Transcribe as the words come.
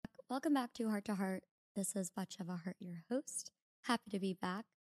Welcome back to Heart to Heart. This is Batsheva Hart, your host. Happy to be back.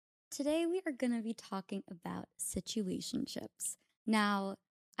 Today we are going to be talking about situationships. Now,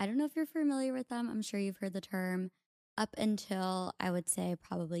 I don't know if you're familiar with them. I'm sure you've heard the term. Up until, I would say,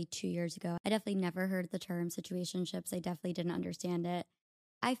 probably 2 years ago, I definitely never heard the term situationships. I definitely didn't understand it.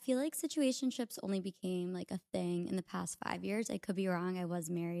 I feel like situationships only became like a thing in the past 5 years. I could be wrong. I was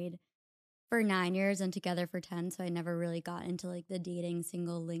married for 9 years and together for 10. So I never really got into like the dating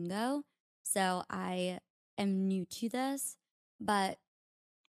single lingo. So I am new to this, but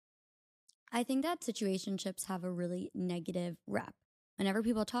I think that situationships have a really negative rep. Whenever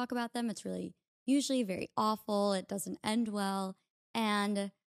people talk about them, it's really usually very awful. It doesn't end well.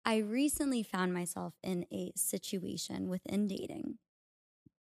 And I recently found myself in a situation within dating.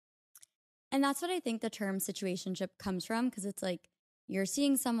 And that's what I think the term situationship comes from, because it's like you're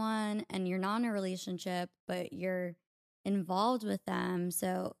seeing someone and you're not in a relationship, but you're involved with them.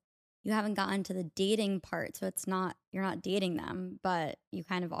 So you haven't gotten to the dating part. So you're not dating them, but you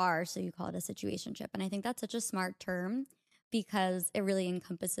kind of are. So you call it a situationship. And I think that's such a smart term because it really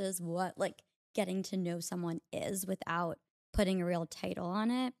encompasses what like getting to know someone is without putting a real title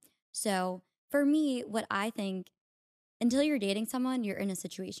on it. So for me, what I think, until you're dating someone, you're in a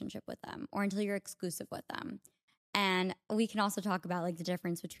situationship with them, or until you're exclusive with them. And we can also talk about like the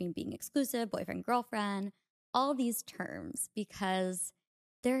difference between being exclusive, boyfriend, girlfriend, all these terms, because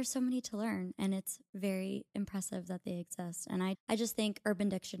there are so many to learn and it's very impressive that they exist. And I just thank Urban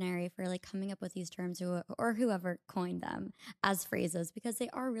Dictionary for like coming up with these terms, or whoever coined them as phrases, because they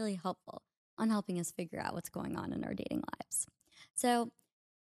are really helpful on helping us figure out what's going on in our dating lives. So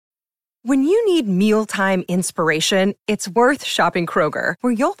when you need mealtime inspiration, it's worth shopping Kroger,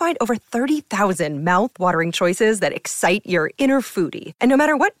 where you'll find over 30,000 mouth-watering choices that excite your inner foodie. And no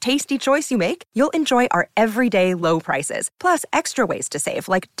matter what tasty choice you make, you'll enjoy our everyday low prices, plus extra ways to save,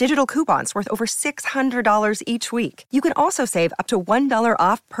 like digital coupons worth over $600 each week. You can also save up to $1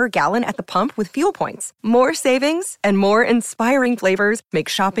 off per gallon at the pump with fuel points. More savings and more inspiring flavors make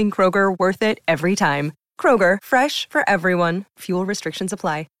shopping Kroger worth it every time. Kroger, fresh for everyone. Fuel restrictions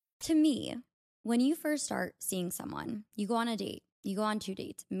apply. to me, when you first start seeing someone, you go on a date, you go on 2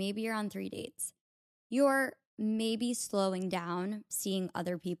 dates, maybe you're on 3 dates, you're maybe slowing down seeing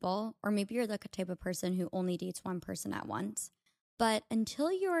other people, or maybe you're the type of person who only dates one person at once. But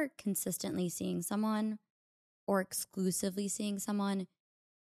until you're consistently seeing someone or exclusively seeing someone,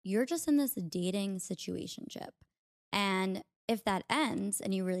 you're just in this dating situationship. And if that ends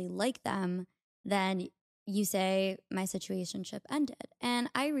and you really like them, then you say, my situationship ended. And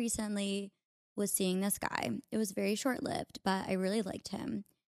I recently was seeing this guy. It was very short lived, but I really liked him.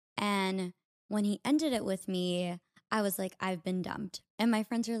 And when he ended it with me, I was like, I've been dumped. And my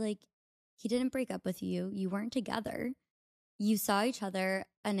friends are like, he didn't break up with you. You weren't together. You saw each other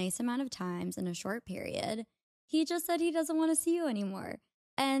a nice amount of times in a short period. He just said he doesn't want to see you anymore.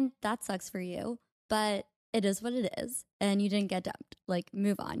 And that sucks for you, but it is what it is. And you didn't get dumped. Like,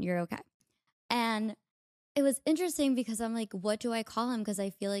 move on. You're okay. And it was interesting because I'm like, what do I call him? Because I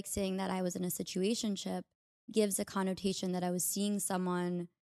feel like saying that I was in a situationship gives a connotation that I was seeing someone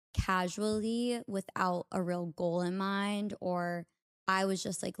casually without a real goal in mind, or I was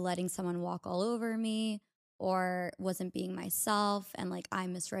just like letting someone walk all over me, or wasn't being myself and like I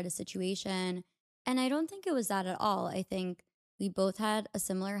misread a situation. And I don't think it was that at all. I think we both had a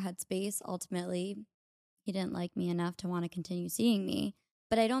similar headspace. Ultimately, he didn't like me enough to want to continue seeing me.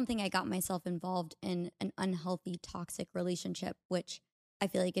 But I don't think I got myself involved in an unhealthy, toxic relationship, which I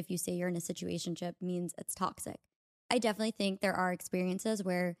feel like if you say you're in a situationship means it's toxic. I definitely think there are experiences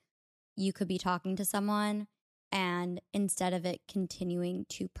where you could be talking to someone and instead of it continuing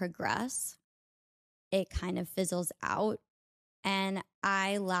to progress, it kind of fizzles out. And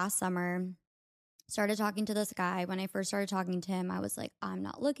I last summer started talking to this guy. When I first started talking to him, I was like, I'm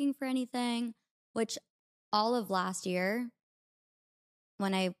not looking for anything, which all of last year,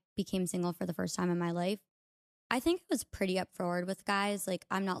 when I became single for the first time in my life, I think I was pretty upfront with guys. Like,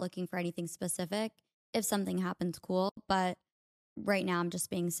 I'm not looking for anything specific. If something happens, cool. But right now, I'm just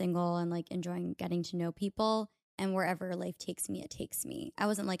being single and like enjoying getting to know people. And wherever life takes me, it takes me. I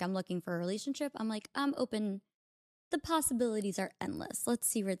wasn't like, I'm looking for a relationship. I'm like, I'm open. The possibilities are endless. Let's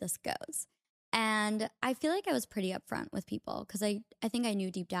see where this goes. And I feel like I was pretty upfront with people because I think I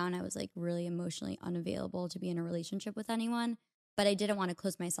knew deep down I was like really emotionally unavailable to be in a relationship with anyone. But I didn't want to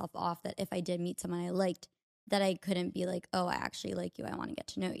close myself off that if I did meet someone I liked, that I couldn't be like, oh, I actually like you. I want to get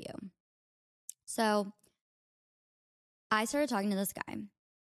to know you. So I started talking to this guy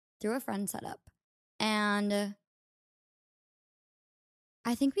through a friend setup. And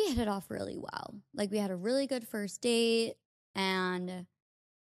I think we hit it off really well. Like, we had a really good first date. And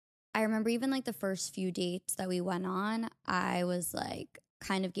I remember even like the first few dates that we went on, I was like,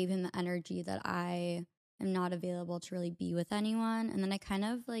 kind of gave him the energy that I am not available to really be with anyone. And then I kind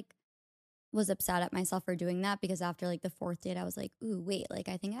of like was upset at myself for doing that because after like the fourth date, I was like, ooh, wait, like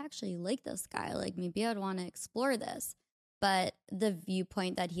I think I actually like this guy. Like maybe I'd want to explore this. But the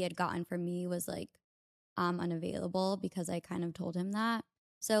viewpoint that he had gotten from me was like, unavailable because I kind of told him that.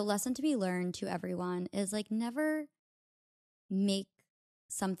 So, lesson to be learned to everyone is like never make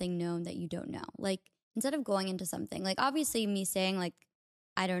something known that you don't know. Like, instead of going into something, like, obviously, me saying, like,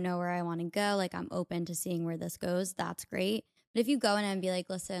 I don't know where I want to go, like, I'm open to seeing where this goes, that's great. But if you go in and be like,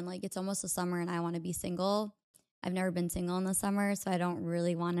 listen, like, it's almost the summer and I want to be single, I've never been single in the summer, so I don't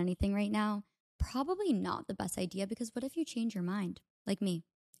really want anything right now, probably not the best idea because what if you change your mind, like me?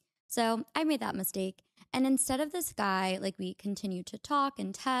 So I made that mistake. And instead of this guy, like we continued to talk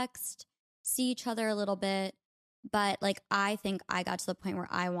and text, see each other a little bit. But like I think I got to the point where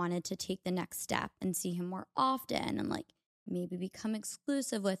I wanted to take the next step and see him more often and like maybe become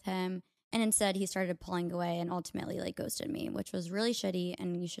exclusive with him. And instead he started pulling away and ultimately like ghosted me, which was really shitty.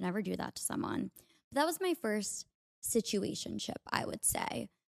 And you should never do that to someone. But that was my first situationship, I would say,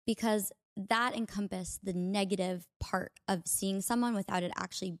 because that encompassed the negative part of seeing someone without it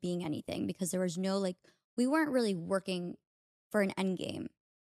actually being anything because there was no like, we weren't really working for an end game.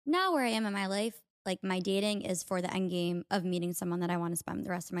 Now where I am in my life, like my dating is for the end game of meeting someone that I want to spend the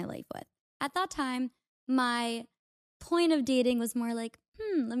rest of my life with. At that time, my point of dating was more like,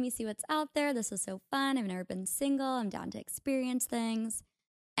 let me see what's out there. This is so fun. I've never been single. I'm down to experience things.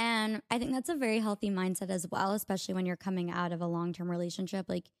 And I think that's a very healthy mindset as well, especially when you're coming out of a long-term relationship.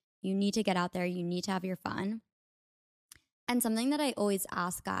 Like you need to get out there. You need to have your fun. And something that I always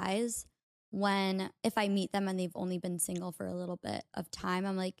ask guys if I meet them and they've only been single for a little bit of time,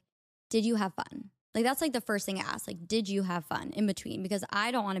 I'm like, did you have fun? Like that's like the first thing I ask, like, did you have fun in between? Because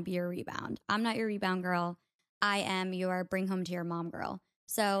I don't want to be your rebound. I'm not your rebound girl. I am your bring home to your mom girl.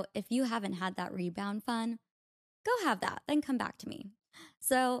 So if you haven't had that rebound fun, go have that, then come back to me.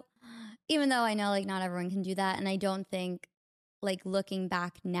 So even though I know like not everyone can do that, and I don't think like looking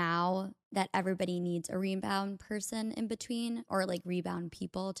back now that everybody needs a rebound person in between or like rebound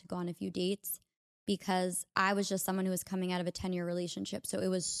people to go on a few dates, because I was just someone who was coming out of a 10-year relationship. So it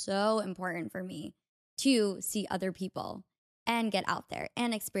was so important for me to see other people and get out there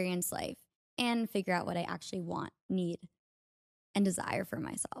and experience life and figure out what I actually want, need, and desire for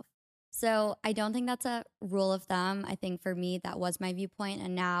myself. So I don't think that's a rule of thumb. I think for me, that was my viewpoint.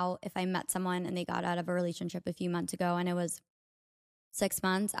 And now if I met someone and they got out of a relationship a few months ago and it was 6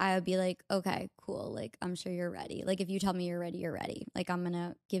 months, I would be like, okay, cool. Like, I'm sure you're ready. Like, if you tell me you're ready, you're ready. Like, I'm going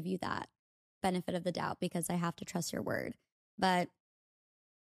to give you that benefit of the doubt because I have to trust your word. And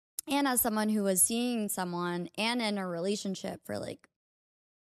as someone who was seeing someone and in a relationship for like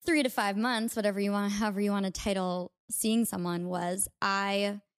 3 to 5 months, however you want to title seeing someone was,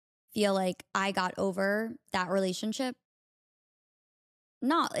 I feel like I got over that relationship,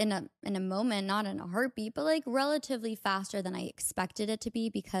 not in a moment, not in a heartbeat, but like relatively faster than I expected it to be,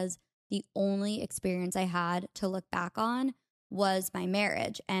 because the only experience I had to look back on was my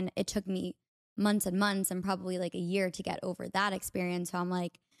marriage. And it took me months and months and probably like a year to get over that experience. So I'm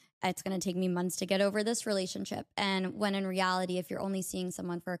like, it's going to take me months to get over this relationship. And when in reality, if you're only seeing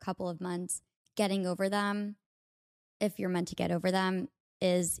someone for a couple of months, getting over them, if you're meant to get over them,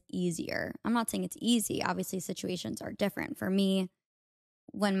 is easier. I'm not saying it's easy. Obviously, situations are different. For me,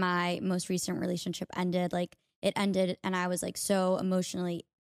 when my most recent relationship ended, like it ended and I was like so emotionally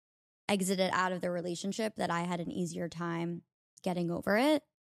exited out of the relationship that I had an easier time getting over it.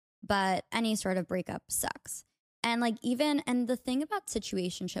 But any sort of breakup sucks. And the thing about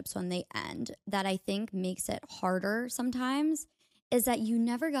situationships when they end that I think makes it harder sometimes is that you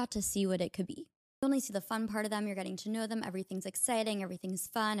never got to see what it could be. You only see the fun part of them. You're getting to know them. Everything's exciting. Everything's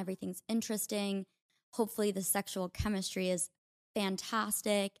fun. Everything's interesting. Hopefully the sexual chemistry is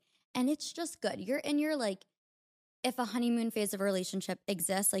fantastic. And it's just good. You're in your like, if a honeymoon phase of a relationship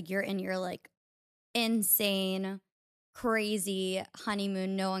exists, like you're in your like insane, crazy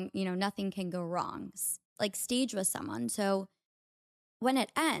honeymoon, knowing, nothing can go wrong, like stage with someone. So when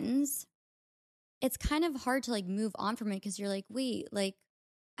it ends, it's kind of hard to like move on from it because you're like, wait, like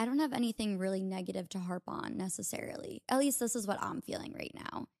I don't have anything really negative to harp on necessarily. At least this is what I'm feeling right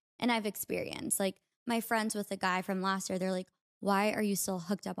now. And I've experienced like my friends with the guy from last year, they're like, why are you still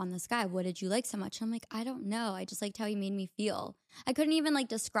hooked up on this guy? What did you like so much? And I'm like, I don't know. I just liked how he made me feel. I couldn't even like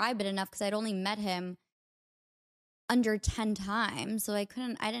describe it enough because I'd only met him under 10 times. So I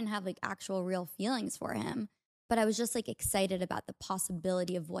didn't have like actual real feelings for him, but I was just like excited about the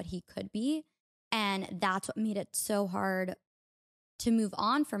possibility of what he could be. And that's what made it so hard to move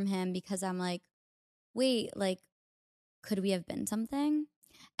on from him because I'm like, wait, like, could we have been something?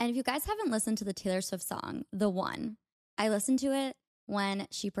 And if you guys haven't listened to the Taylor Swift song, The One, I listened to it when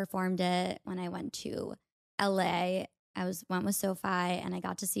she performed it when I went to LA. Went with Sophie and I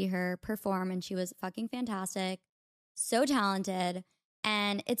got to see her perform, and she was fucking fantastic, so talented.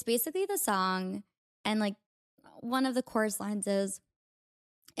 And it's basically the song, and like one of the chorus lines is,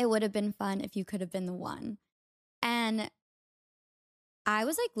 "It would have been fun if you could have been the one." And I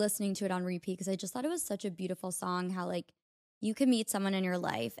was like listening to it on repeat because I just thought it was such a beautiful song, how like you can meet someone in your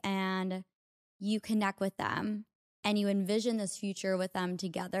life and you connect with them and you envision this future with them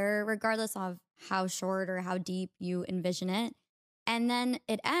together, regardless of how short or how deep you envision it. And then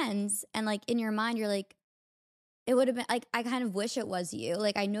it ends, and like in your mind, you're like, it would have been like, I kind of wish it was you.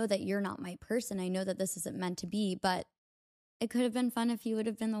 Like, I know that you're not my person. I know that this isn't meant to be, but it could have been fun if you would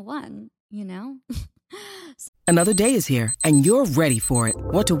have been the one, you know? Another day is here, and you're ready for it.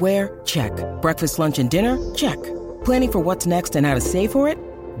 What to wear? Check. Breakfast, lunch, and dinner? Check. Planning for what's next and how to save for it?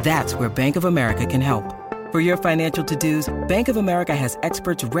 That's where Bank of America can help. For your financial to-dos, Bank of America has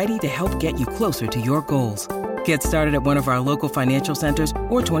experts ready to help get you closer to your goals. Get started at one of our local financial centers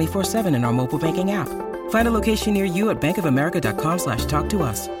or 24/7 in our mobile banking app. Find a location near you at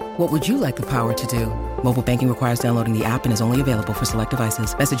bankofamerica.com/talktous. What would you like the power to do? Mobile banking requires downloading the app and is only available for select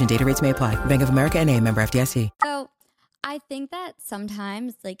devices. Message and data rates may apply. Bank of America NA, member FDIC. So I think that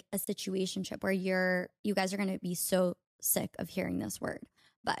sometimes like a situationship where you guys are going to be so sick of hearing this word,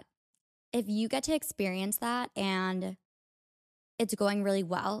 but if you get to experience that and it's going really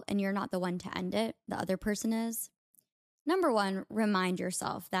well and you're not the one to end it, the other person is, number one, remind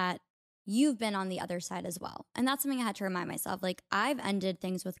yourself that you've been on the other side as well. And that's something I had to remind myself. Like, I've ended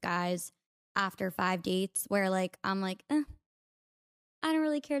things with guys after 5 dates where like, I'm like, I don't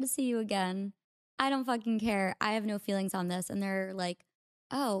really care to see you again. I don't fucking care. I have no feelings on this. And they're like,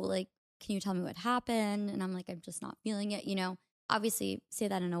 oh, like, can you tell me what happened? And I'm like, I'm just not feeling it, you know? Obviously say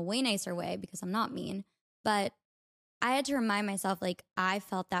that in a way nicer way because I'm not mean, but I had to remind myself, like, I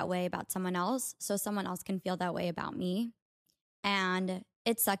felt that way about someone else, so someone else can feel that way about me. And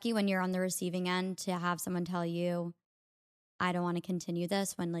it's sucky when you're on the receiving end to have someone tell you, I don't want to continue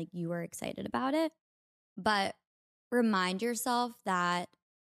this, when like you were excited about it. But remind yourself that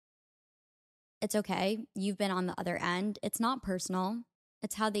it's okay. You've been on the other end. It's not personal.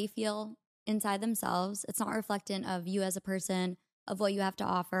 It's how they feel inside themselves. It's not reflectant of you as a person, of what you have to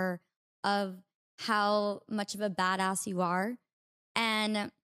offer, of how much of a badass you are.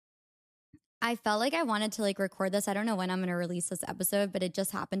 And I felt like I wanted to like record this. I don't know when I'm going to release this episode, but it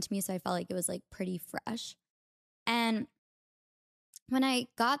just happened to me. So I felt like it was like pretty fresh. And when I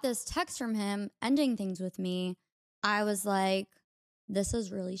got this text from him ending things with me, I was like, this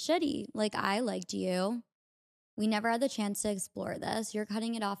is really shitty. Like, I liked you. We never had the chance to explore this. You're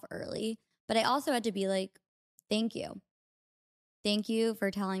cutting it off early. But I also had to be like, thank you. Thank you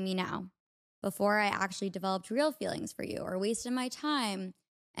for telling me now, before I actually developed real feelings for you or wasted my time.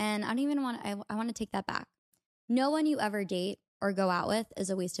 And I don't even want to, I want to take that back. No one you ever date or go out with is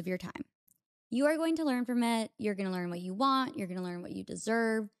a waste of your time. You are going to learn from it. You're going to learn what you want. You're going to learn what you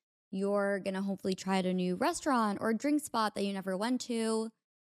deserve. You're going to hopefully try at a new restaurant or drink spot that you never went to.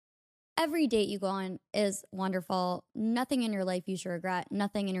 Every date you go on is wonderful. Nothing in your life you should regret.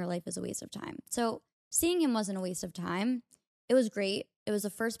 Nothing in your life is a waste of time. So seeing him wasn't a waste of time. It was great. It was the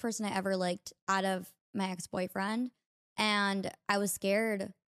first person I ever liked out of my ex-boyfriend. And I was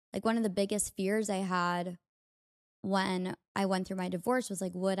scared. Like, one of the biggest fears I had when I went through my divorce was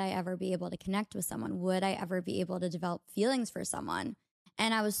like, would I ever be able to connect with someone? Would I ever be able to develop feelings for someone?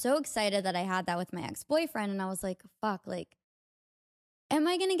 And I was so excited that I had that with my ex-boyfriend. And I was like, fuck, like, am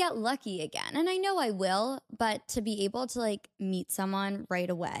I going to get lucky again? And I know I will, but to be able to like meet someone right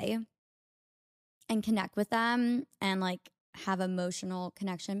away and connect with them and like have emotional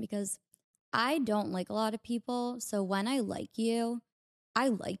connection, because I don't like a lot of people. So when I like you, I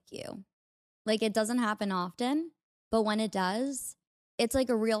like you. Like, it doesn't happen often, but when it does, it's like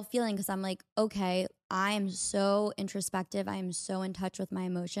a real feeling, because I'm like, okay, I am so introspective. I am so in touch with my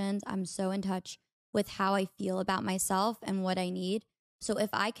emotions. I'm so in touch with how I feel about myself and what I need. So if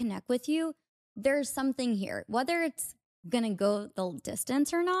I connect with you, there's something here. Whether it's going to go the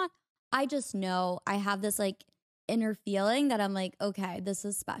distance or not, I just know I have this like inner feeling that I'm like, okay, this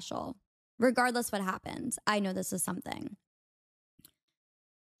is special. Regardless what happens, I know this is something.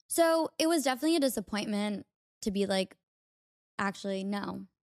 So it was definitely a disappointment to be like, actually, no,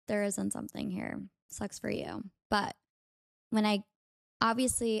 there isn't something here. Sucks for you. But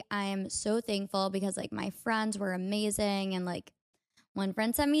obviously I am so thankful, because like my friends were amazing, and like One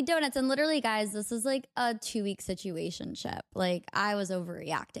friend sent me donuts, and literally, guys, this is like a 2-week situationship. Like, I was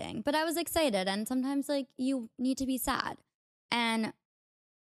overreacting, but I was excited. And sometimes, like, you need to be sad. And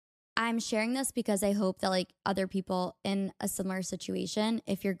I'm sharing this because I hope that, like, other people in a similar situation,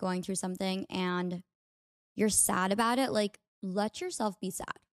 if you're going through something and you're sad about it, like, let yourself be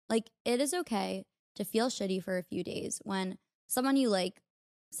sad. Like, it is okay to feel shitty for a few days when someone you like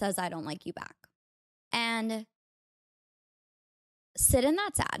says, I don't like you back. And sit in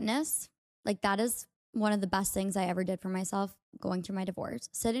that sadness. Like, that is one of the best things I ever did for myself going through my divorce.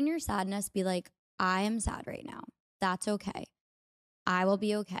 Sit in your sadness. Be like, I am sad right now. That's okay. I will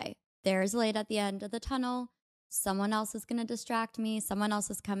be okay. There's light at the end of the tunnel. Someone else is going to distract me. Someone else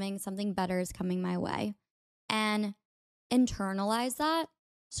is coming. Something better is coming my way. And internalize that.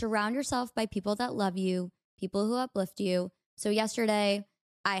 Surround yourself by people that love you, people who uplift you. So yesterday,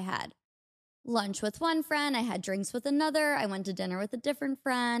 I had lunch with one friend. I had drinks with another. I went to dinner with a different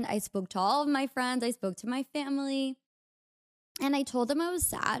friend. I spoke to all of my friends. I spoke to my family. And I told them I was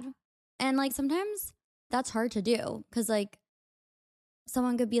sad. And, like, sometimes that's hard to do because, like,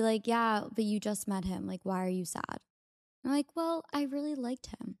 someone could be like, yeah, but you just met him. Like, why are you sad? I'm like, well, I really liked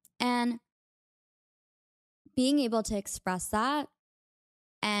him. And being able to express that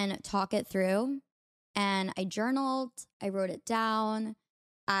and talk it through. And I journaled, I wrote it down.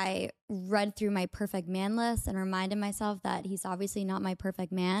 I read through my perfect man list and reminded myself that he's obviously not my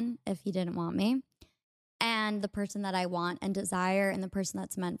perfect man if he didn't want me. And the person that I want and desire and the person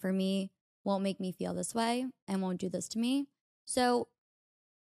that's meant for me won't make me feel this way and won't do this to me. So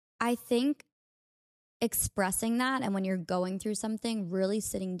I think expressing that, and when you're going through something, really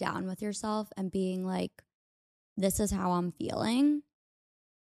sitting down with yourself and being like, this is how I'm feeling,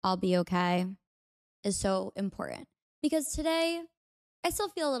 I'll be okay, is so important. Because today, I still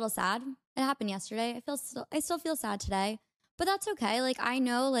feel a little sad. It happened yesterday. I still feel sad today, but that's okay. Like, I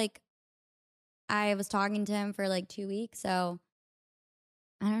know, like, I was talking to him for like 2 weeks, so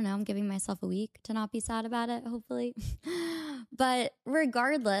I don't know. I'm giving myself a week to not be sad about it, hopefully. But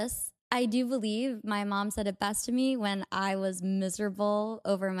regardless, I do believe my mom said it best to me when I was miserable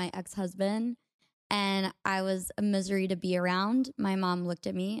over my ex-husband and I was a misery to be around. My mom looked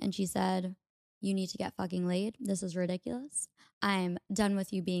at me and she said, you need to get fucking laid. This is ridiculous. I'm done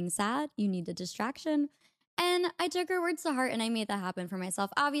with you being sad. You need a distraction. And I took her words to heart and I made that happen for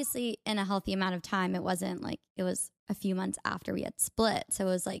myself. Obviously, in a healthy amount of time. It wasn't like, it was a few months after we had split. So it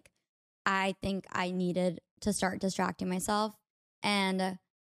was like, I think I needed to start distracting myself. And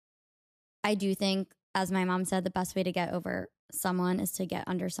I do think, as my mom said, the best way to get over someone is to get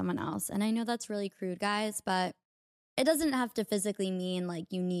under someone else. And I know that's really crude, guys, but it doesn't have to physically mean like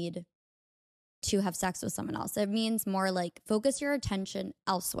you need to have sex with someone else. It means more like focus your attention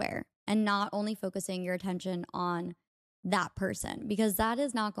elsewhere and not only focusing your attention on that person, because that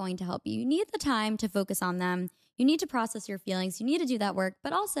is not going to help you. You need the time to focus on them. You need to process your feelings. You need to do that work.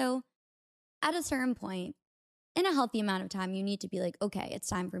 But also, at a certain point, in a healthy amount of time, you need to be like, okay, it's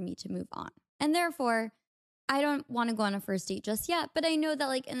time for me to move on. And therefore, I don't want to go on a first date just yet, but I know that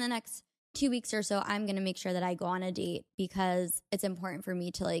like in the next 2 weeks or so, I'm going to make sure that I go on a date because it's important for me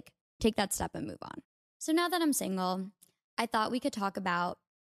to like take that step and move on. So now that I'm single, I thought we could talk about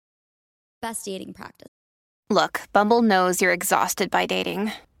best dating practice. Look, Bumble knows you're exhausted by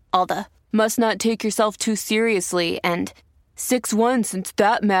dating. All the must not take yourself too seriously and 6'1" since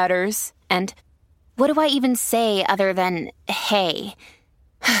that matters. And what do I even say other than hey?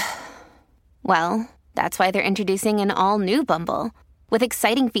 Well, that's why they're introducing an all-new Bumble with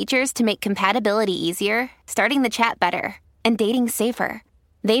exciting features to make compatibility easier, starting the chat better, and dating safer.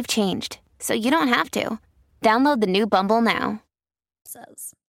 They've changed, so you don't have to. Download the new Bumble now.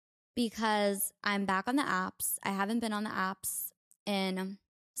 Says because I'm back on the apps. I haven't been on the apps in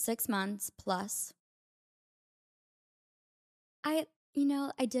 6 months plus. I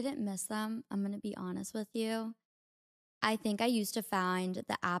didn't miss them. I'm going to be honest with you. I think I used to find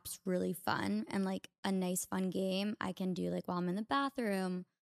the apps really fun and like a nice fun game I can do like while I'm in the bathroom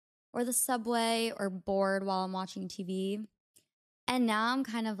or the subway or bored while I'm watching TV. And now I'm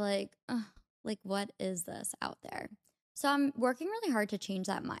kind of like, what is this out there? So I'm working really hard to change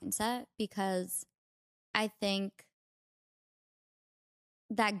that mindset because I think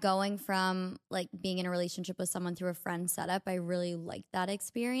that going from like being in a relationship with someone through a friend setup, I really like that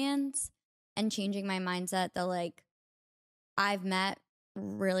experience and changing my mindset that like I've met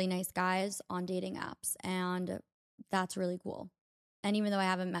really nice guys on dating apps and that's really cool. And even though I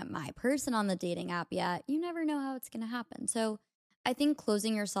haven't met my person on the dating app yet, you never know how it's going to happen. So I think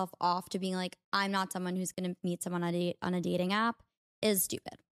closing yourself off to being like, I'm not someone who's going to meet someone on a dating app is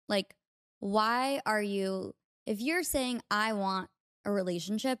stupid. Like, why are you, if you're saying I want a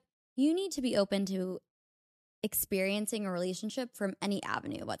relationship, you need to be open to experiencing a relationship from any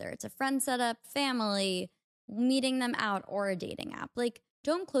avenue, whether it's a friend setup, family, meeting them out, or a dating app. Like,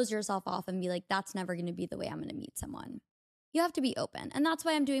 don't close yourself off and be like, that's never going to be the way I'm going to meet someone. You have to be open. And that's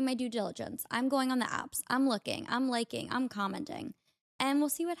why I'm doing my due diligence. I'm going on the apps. I'm looking, I'm liking, I'm commenting, and we'll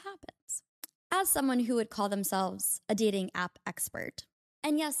see what happens. As someone who would call themselves a dating app expert,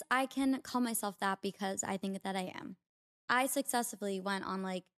 and yes, I can call myself that because I think that I am. I successfully went on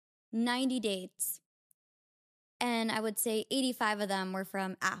like 90 dates, and I would say 85 of them were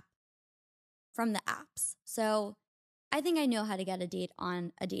from the apps. So I think I know how to get a date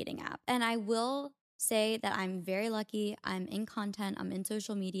on a dating app. And I will say that I'm very lucky. I'm in content. I'm in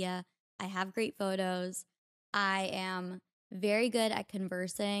social media. I have great photos. I am very good at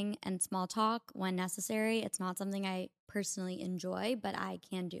conversing and small talk when necessary. It's not something I personally enjoy, but I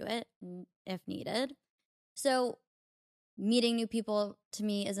can do it if needed. So meeting new people to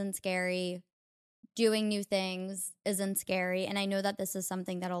me isn't scary. Doing new things isn't scary. And I know that this is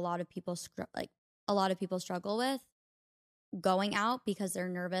something that a lot of people struggle with, going out because they're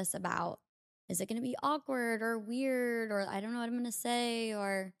nervous about, is it going to be awkward or weird, or I don't know what I'm going to say,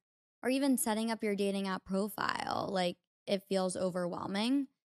 or even setting up your dating app profile. Like, it feels overwhelming.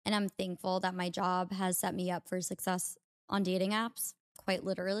 And I'm thankful that my job has set me up for success on dating apps, quite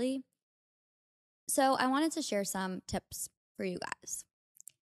literally. So I wanted to share some tips for you guys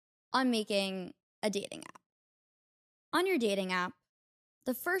on making a dating app. On your dating app,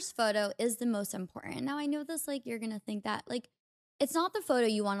 the first photo is the most important. Now, I know this, like, you're going to think that, like, it's not the photo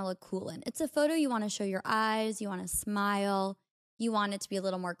you want to look cool in. It's a photo you want to show your eyes, you want to smile, you want it to be a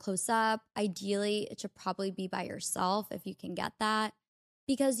little more close up. Ideally, it should probably be by yourself if you can get that,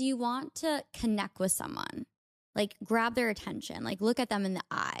 because you want to connect with someone. Like, grab their attention, like, look at them in the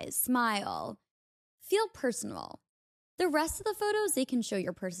eyes, smile, feel personal. The rest of the photos, they can show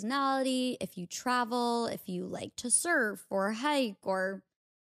your personality, if you travel, if you like to surf or hike or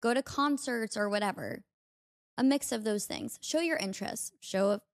go to concerts or whatever. A mix of those things. Show your interests.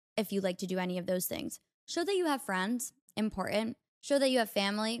 Show if you like to do any of those things. Show that you have friends, important. Show that you have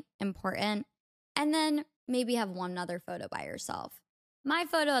family, important. And then maybe have one other photo by yourself. My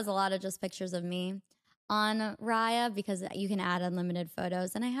photo has a lot of just pictures of me on Raya because you can add unlimited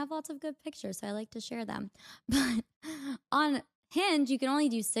photos, and I have lots of good pictures, so I like to share them. But on Hinge, you can only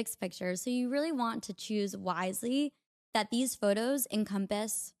do 6 pictures, so you really want to choose wisely that these photos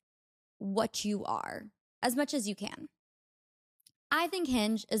encompass what you are as much as you can. I think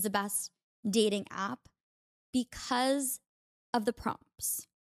Hinge is the best dating app because of the prompts.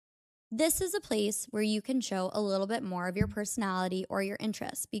 This is a place where you can show a little bit more of your personality or your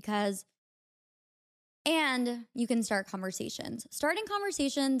interests and you can start conversations. Starting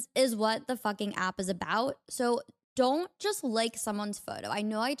conversations is what the fucking app is about. So don't just like someone's photo. I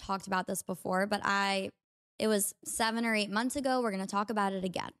know I talked about this before, but it was 7 or 8 months ago. We're going to talk about it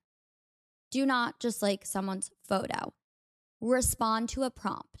again. Do not just like someone's photo. Respond to a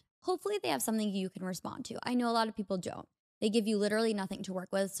prompt. Hopefully they have something you can respond to. I know a lot of people don't. They give you literally nothing to work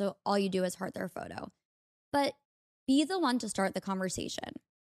with, so all you do is heart their photo. But be the one to start the conversation.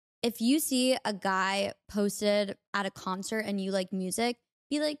 If you see a guy posted at a concert and you like music,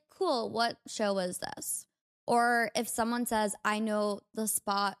 be like, cool, what show was this? Or if someone says, I know the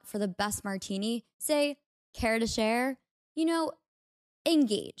spot for the best martini, say, care to share?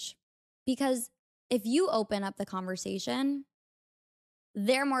 Engage. Because if you open up the conversation,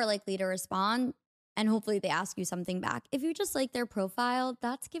 they're more likely to respond, and hopefully they ask you something back. If you just like their profile,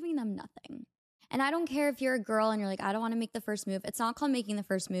 that's giving them nothing. And I don't care if you're a girl and you're like, I don't want to make the first move. It's not called making the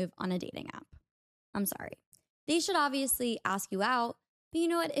first move on a dating app. I'm sorry. They should obviously ask you out. But you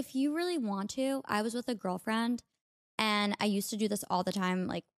know what? If you really want to, I was with a girlfriend and I used to do this all the time.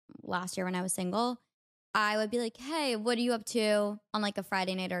 Like last year when I was single, I would be like, hey, what are you up to on like a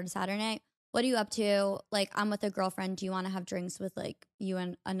Friday night or a Saturday night? What are you up to? Like, I'm with a girlfriend. Do you want to have drinks with like you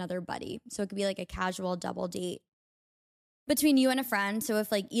and another buddy? So it could be like a casual double date between you and a friend. So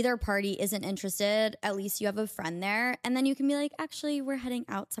if like either party isn't interested, at least you have a friend there. And then you can be like, actually, we're heading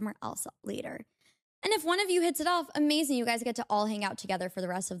out somewhere else later. And if one of you hits it off, amazing. You guys get to all hang out together for the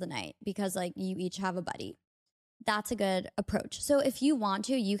rest of the night because like you each have a buddy. That's a good approach. So if you want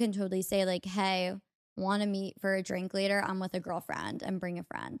to, you can totally say like, hey, want to meet for a drink later? I'm with a girlfriend, and bring a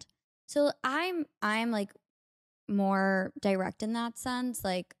friend. So I'm like more direct in that sense.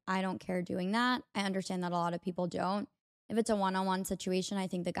 Like, I don't care doing that. I understand that a lot of people don't. If it's a one-on-one situation, I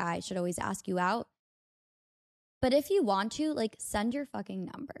think the guy should always ask you out. But if you want to, like, send your fucking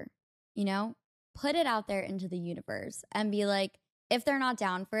number, put it out there into the universe and be like, if they're not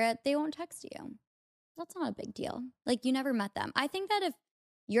down for it, they won't text you. that's not a big deal. Like, you never met them. I think that if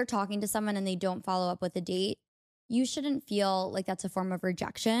you're talking to someone and they don't follow up with a date, you shouldn't feel like that's a form of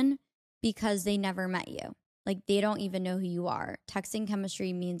rejection because they never met you. Like, they don't even know who you are. Texting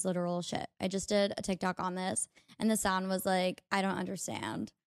chemistry means literal shit. I just did a TikTok on this, and the sound was like, I don't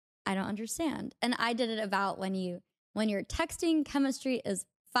understand. I don't understand. And I did it about when you're texting chemistry is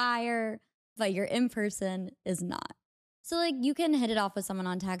fire, but your in person is not. So like, you can hit it off with someone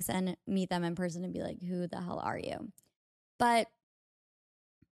on text and meet them in person and be like, who the hell are you? But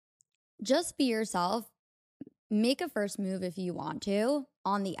just be yourself. Make a first move if you want to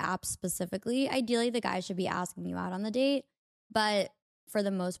on the app specifically. Ideally, the guy should be asking you out on the date. But for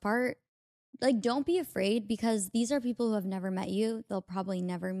the most part, like, don't be afraid because these are people who have never met you. They'll probably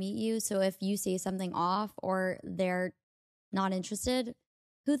never meet you. So if you say something off or they're not interested,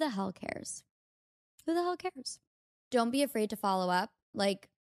 who the hell cares? Who the hell cares? Don't be afraid to follow up. Like,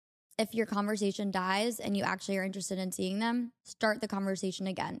 if your conversation dies and you actually are interested in seeing them, start the conversation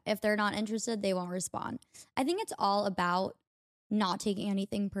again. If they're not interested, they won't respond. I think it's all about not taking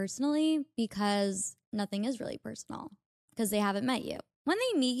anything personally because nothing is really personal because they haven't met you. When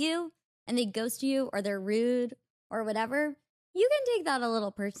they meet you and they ghost you or they're rude or whatever, you can take that a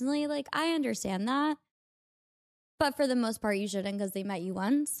little personally. Like, I understand that. But for the most part, you shouldn't because they met you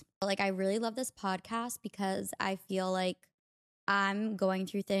once. Like, I really love this podcast because I feel like I'm going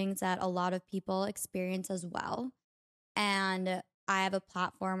through things that a lot of people experience as well. And I have a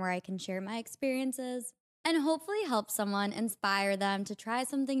platform where I can share my experiences and hopefully help someone, inspire them to try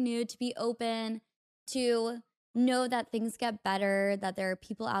something new, to be open, to know that things get better, that there are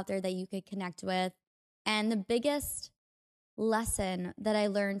people out there that you could connect with. And the biggest lesson that I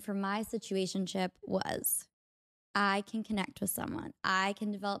learned from my situationship was I can connect with someone. I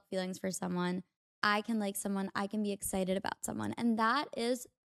can develop feelings for someone. I can like someone. I can be excited about someone. And that is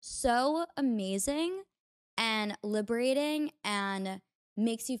so amazing and liberating and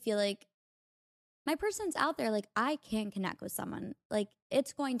makes you feel like my person's out there. Like, I can connect with someone. Like,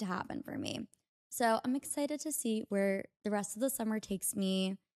 it's going to happen for me. So I'm excited to see where the rest of the summer takes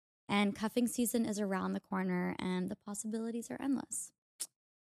me. And cuffing season is around the corner and the possibilities are endless.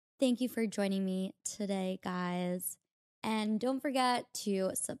 Thank you for joining me today, guys. And don't forget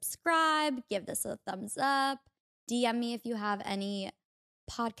to subscribe, give this a thumbs up, DM me if you have any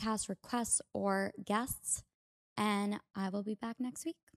podcast requests or guests, and I will be back next week.